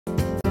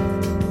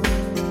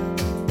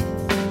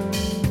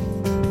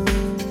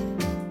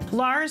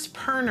Lars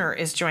Perner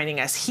is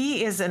joining us.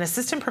 He is an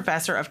assistant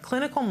professor of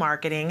clinical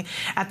marketing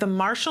at the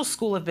Marshall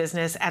School of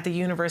Business at the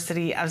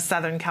University of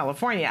Southern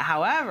California.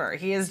 However,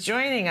 he is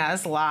joining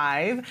us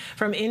live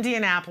from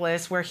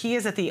Indianapolis, where he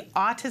is at the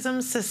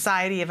Autism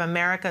Society of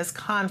America's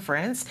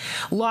conference.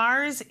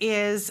 Lars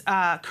is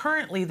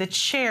currently the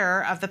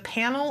chair of the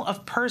panel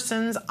of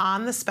persons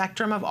on the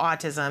spectrum of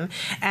autism,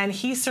 and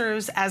he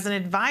serves as an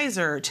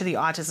advisor to the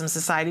Autism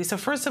Society. So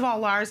first of all,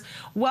 Lars,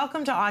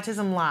 welcome to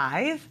Autism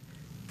Live.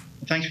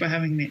 Thanks for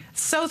having me.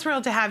 So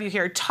thrilled to have you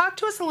here. Talk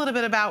to us a little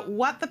bit about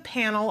what the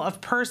panel of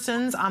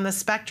persons on the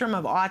spectrum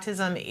of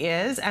autism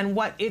is and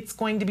what it's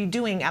going to be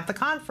doing at the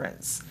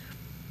conference.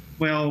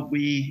 Well,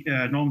 we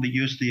normally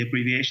use the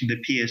abbreviation,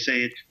 the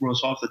PSA. It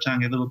rolls off the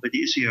tongue a little bit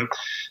easier.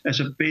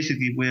 So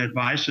basically, we're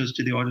advisors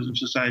to the Autism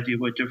Society.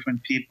 We're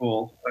different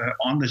people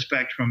on the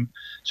spectrum,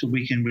 so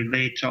we can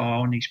relate to our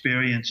own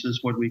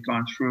experiences, what we've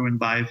gone through in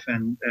life,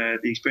 and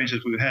the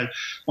experiences we've had.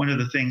 One of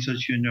the things,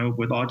 as you know,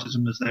 with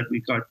autism is that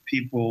we've got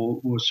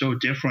people who are so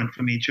different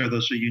from each other,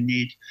 so you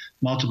need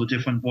multiple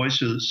different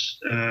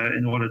voices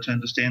in order to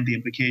understand the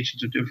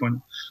implications of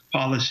different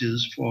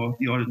policies for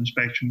the autism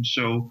spectrum.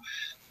 So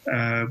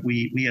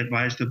we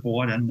advise the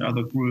board and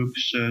other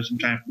groups.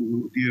 Sometimes we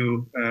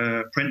review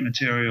print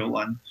material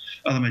and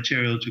other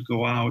material to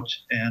go out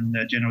and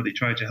generally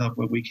try to help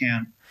where we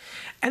can.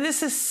 And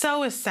this is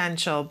so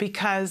essential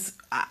because,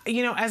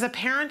 you know, as a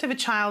parent of a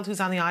child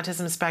who's on the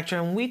autism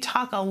spectrum, we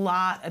talk a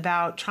lot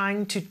about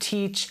trying to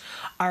teach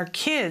our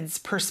kids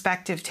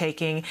perspective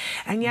taking.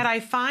 And yet I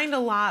find a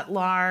lot,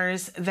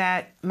 Lars,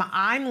 that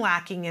I'm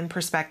lacking in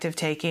perspective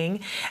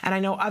taking. And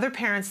I know other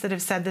parents that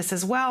have said this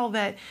as well,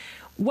 that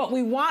what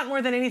we want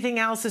more than anything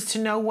else is to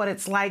know what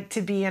it's like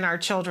to be in our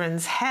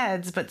children's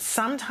heads, but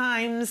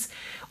sometimes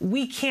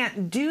we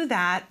can't do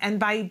that. And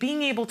by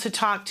being able to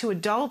talk to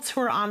adults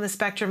who are on the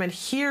spectrum and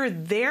hear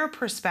their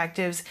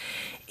perspectives,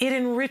 it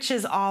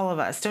enriches all of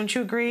us. Don't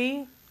you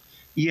agree?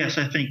 Yes,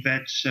 I think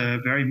that's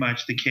very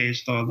much the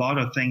case. There are a lot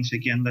of things,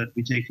 again, that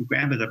we take for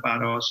granted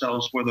about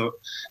ourselves, whether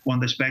on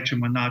the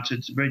spectrum or not.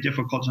 It's very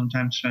difficult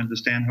sometimes to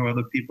understand how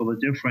other people are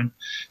different.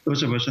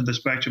 Those of us on the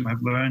spectrum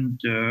have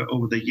learned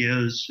over the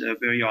years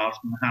very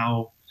often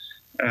how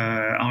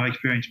our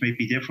experience may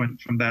be different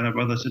from that of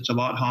others. It's a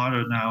lot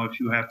harder now if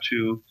you have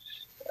to,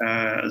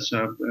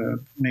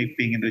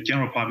 being in the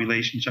general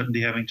population,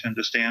 suddenly having to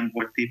understand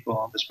what people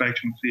on the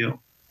spectrum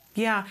feel.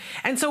 Yeah.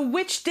 And so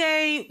which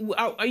day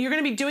you're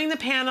going to be doing the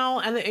panel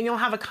and you'll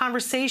have a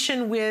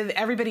conversation with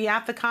everybody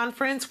at the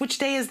conference? Which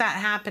day is that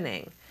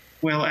happening?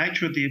 Well,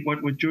 actually,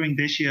 what we're doing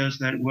this year is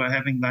that we're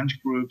having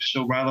lunch groups.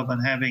 So rather than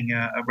having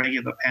a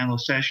regular panel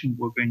session,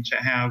 we're going to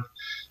have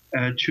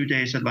 2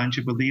 days at lunch.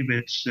 I believe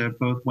it's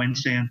both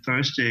Wednesday and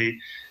Thursday.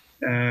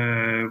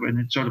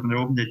 And it's sort of an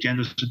open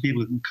agenda so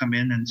people can come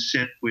in and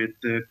sit with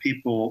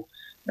people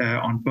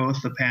on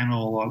both the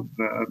panel of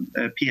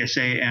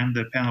PSA and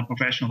the panel of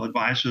professional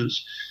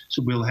advisors.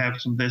 So we'll have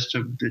some list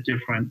of the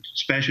different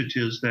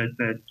specialties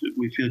that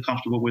we feel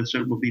comfortable with. So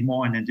it will be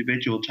more an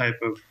individual type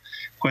of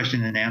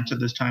question and answer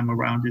this time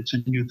around. It's a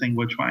new thing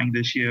we're trying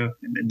this year.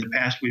 In the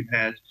past, we've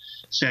had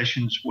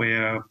sessions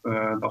where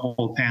the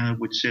whole panel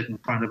would sit in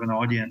front of an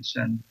audience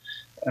and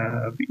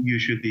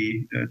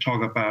usually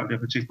talk about a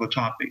particular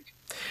topic.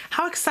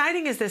 How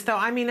exciting is this, though?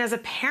 I mean, as a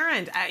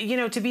parent, you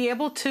know, to be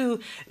able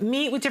to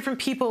meet with different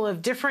people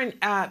of different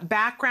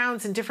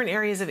backgrounds and different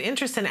areas of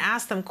interest and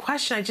ask them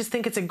questions, I just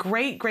think it's a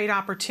great, great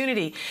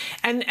opportunity.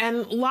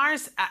 And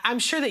Lars, I'm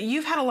sure that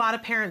you've had a lot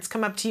of parents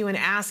come up to you and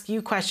ask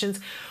you questions.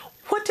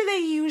 What do they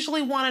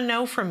usually want to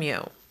know from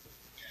you?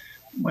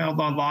 Well,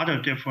 there are a lot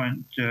of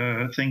different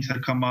things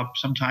that come up.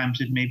 Sometimes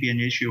it may be an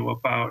issue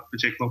about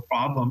particular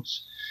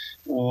problems,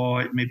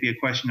 or it may be a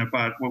question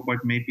about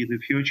what may be the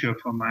future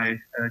for my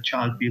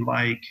child be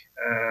like.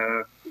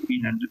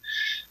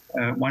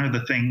 One of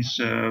the things,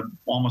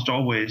 almost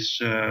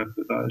always,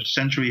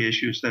 sensory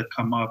issues that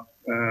come up,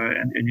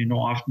 and you know,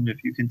 often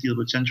if you can deal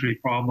with sensory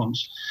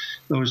problems,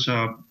 those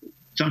are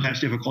sometimes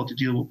difficult to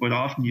deal with, but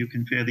often you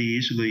can fairly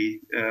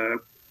easily,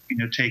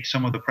 take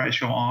some of the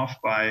pressure off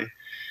by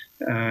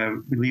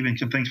relieving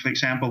some things. For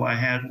example, I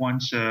had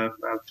once a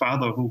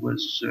father who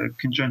was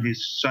concerned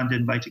his son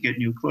didn't like to get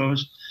new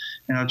clothes.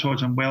 And I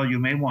told him, well, you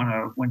may want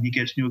to, when he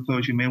gets new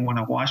clothes, you may want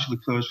to wash the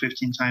clothes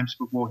 15 times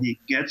before he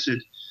gets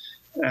it.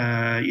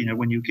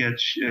 When you get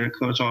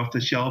clothes off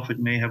the shelf, it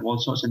may have all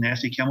sorts of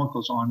nasty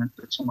chemicals on it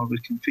that some of us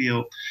can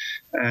feel.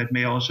 It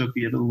may also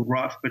be a little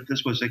rough, but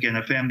this was, again,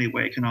 a family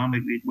where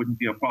economically it wouldn't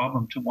be a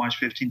problem to wash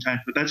 15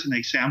 times. But that's an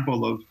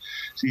example of,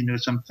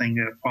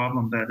 a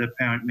problem that a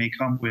parent may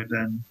come with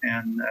and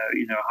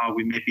how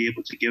we may be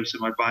able to give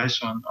some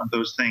advice on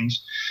those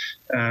things.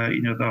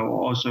 Though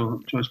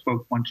also I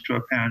spoke once to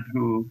a parent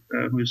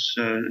whose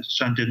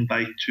son didn't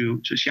like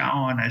to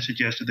shower, and I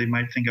suggested they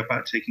might think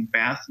about taking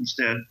baths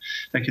instead.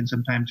 That can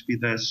sometimes be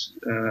less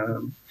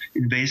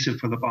invasive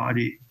for the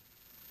body.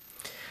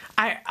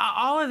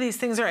 All of these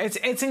things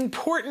it's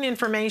important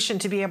information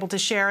to be able to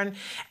share.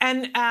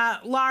 And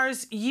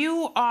Lars,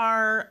 you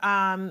are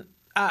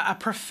a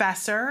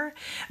professor,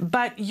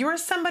 but you're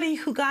somebody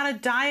who got a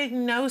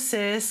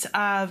diagnosis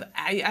of,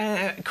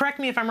 correct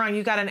me if I'm wrong,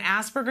 you got an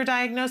Asperger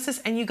diagnosis,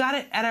 and you got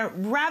it at a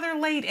rather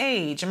late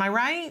age. Am I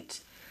right?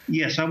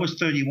 Yes, I was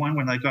 31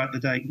 when I got the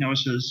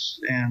diagnosis,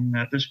 and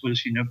this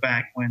was,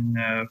 back when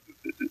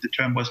the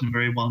term wasn't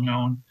very well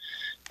known.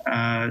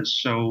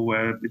 So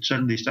it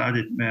suddenly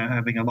started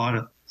having a lot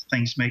of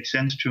things make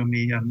sense to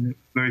me. I'm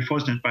very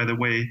fortunate, by the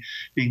way,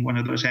 being one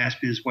of those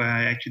Aspies where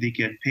I actually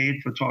get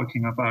paid for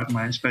talking about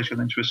my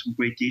special interests in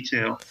great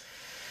detail.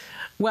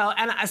 Well,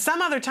 and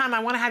some other time I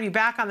want to have you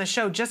back on the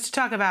show just to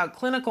talk about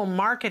clinical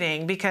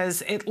marketing,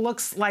 because it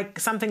looks like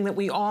something that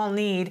we all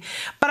need.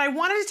 But I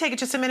wanted to take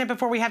just a minute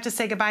before we have to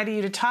say goodbye to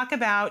you to talk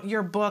about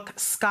your book,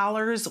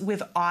 Scholars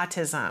with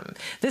Autism.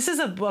 This is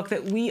a book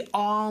that we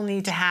all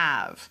need to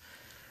have.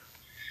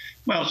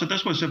 Well, so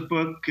this was a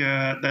book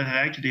that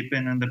had actually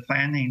been in the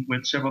planning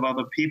with several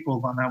other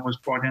people, and I was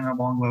brought in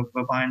along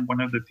the line. One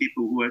of the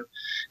people who had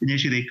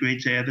initially agreed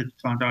to edit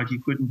found out he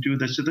couldn't do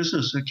this. So this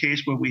is a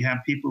case where we have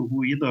people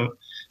who either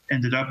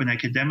ended up in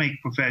academic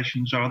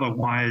professions or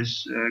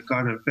otherwise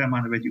got a fair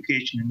amount of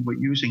education and were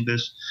using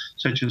this,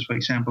 such as, for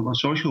example, a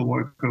social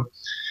worker.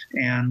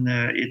 And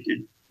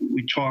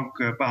we talk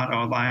about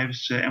our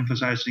lives,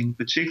 emphasizing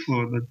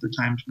particularly the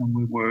times when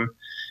we were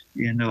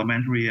in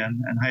elementary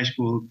and high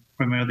school,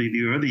 primarily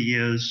the early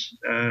years,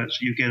 so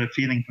you get a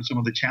feeling for some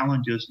of the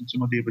challenges and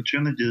some of the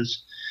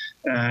opportunities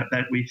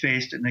that we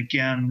faced. And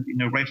again,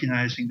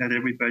 recognizing that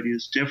everybody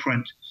is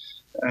different,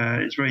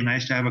 it's very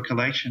nice to have a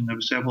collection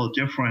of several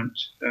different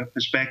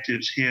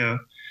perspectives here.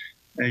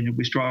 And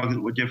we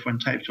struggled with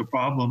different types of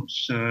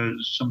problems.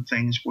 Some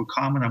things were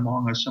common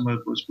among us, some of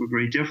us were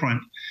very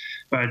different.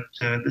 But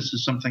this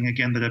is something,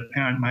 again, that a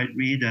parent might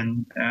read.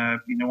 And,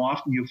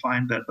 often you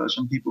find that there are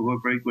some people who are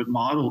very good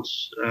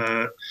models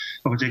of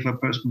a particular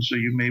person. So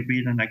you may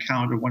read an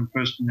account of one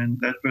person, and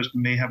that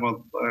person may have a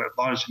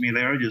lot of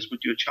similarities with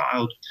your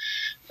child.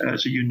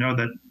 So you know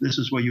that this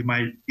is where you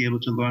might be able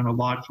to learn a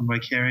lot from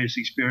vicarious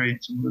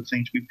experience and the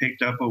things we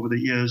picked up over the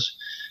years.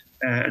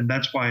 And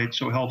that's why it's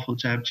so helpful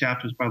to have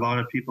chapters by a lot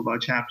of people. Our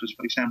chapters,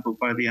 for example,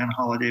 by Leanne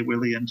Holiday,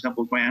 William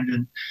Temple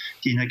Grandin,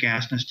 Dina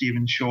Gassner,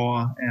 Stephen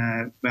Shaw,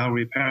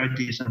 Valerie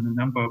Paradis, and a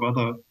number of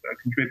other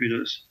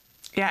contributors.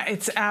 Yeah,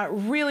 it's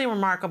really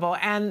remarkable.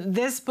 And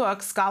this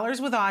book,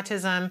 Scholars with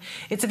Autism,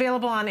 it's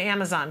available on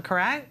Amazon,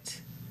 correct?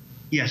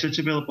 Yes, it's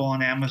available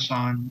on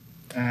Amazon.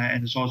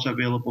 And it's also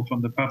available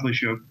from the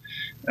publisher,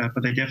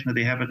 but they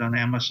definitely have it on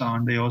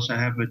Amazon. They also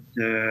have it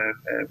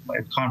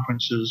at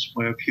conferences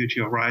where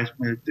Future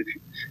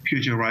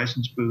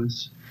Horizons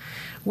booths.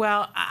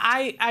 Well,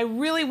 I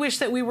really wish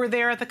that we were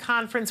there at the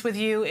conference with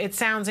you. It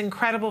sounds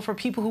incredible. For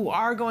people who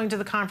are going to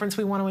the conference,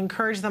 we want to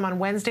encourage them on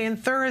Wednesday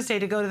and Thursday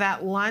to go to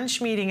that lunch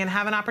meeting and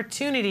have an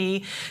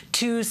opportunity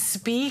to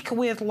speak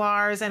with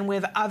Lars and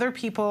with other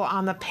people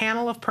on the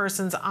panel of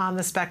persons on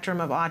the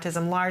spectrum of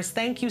autism. Lars,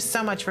 thank you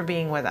so much for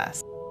being with us.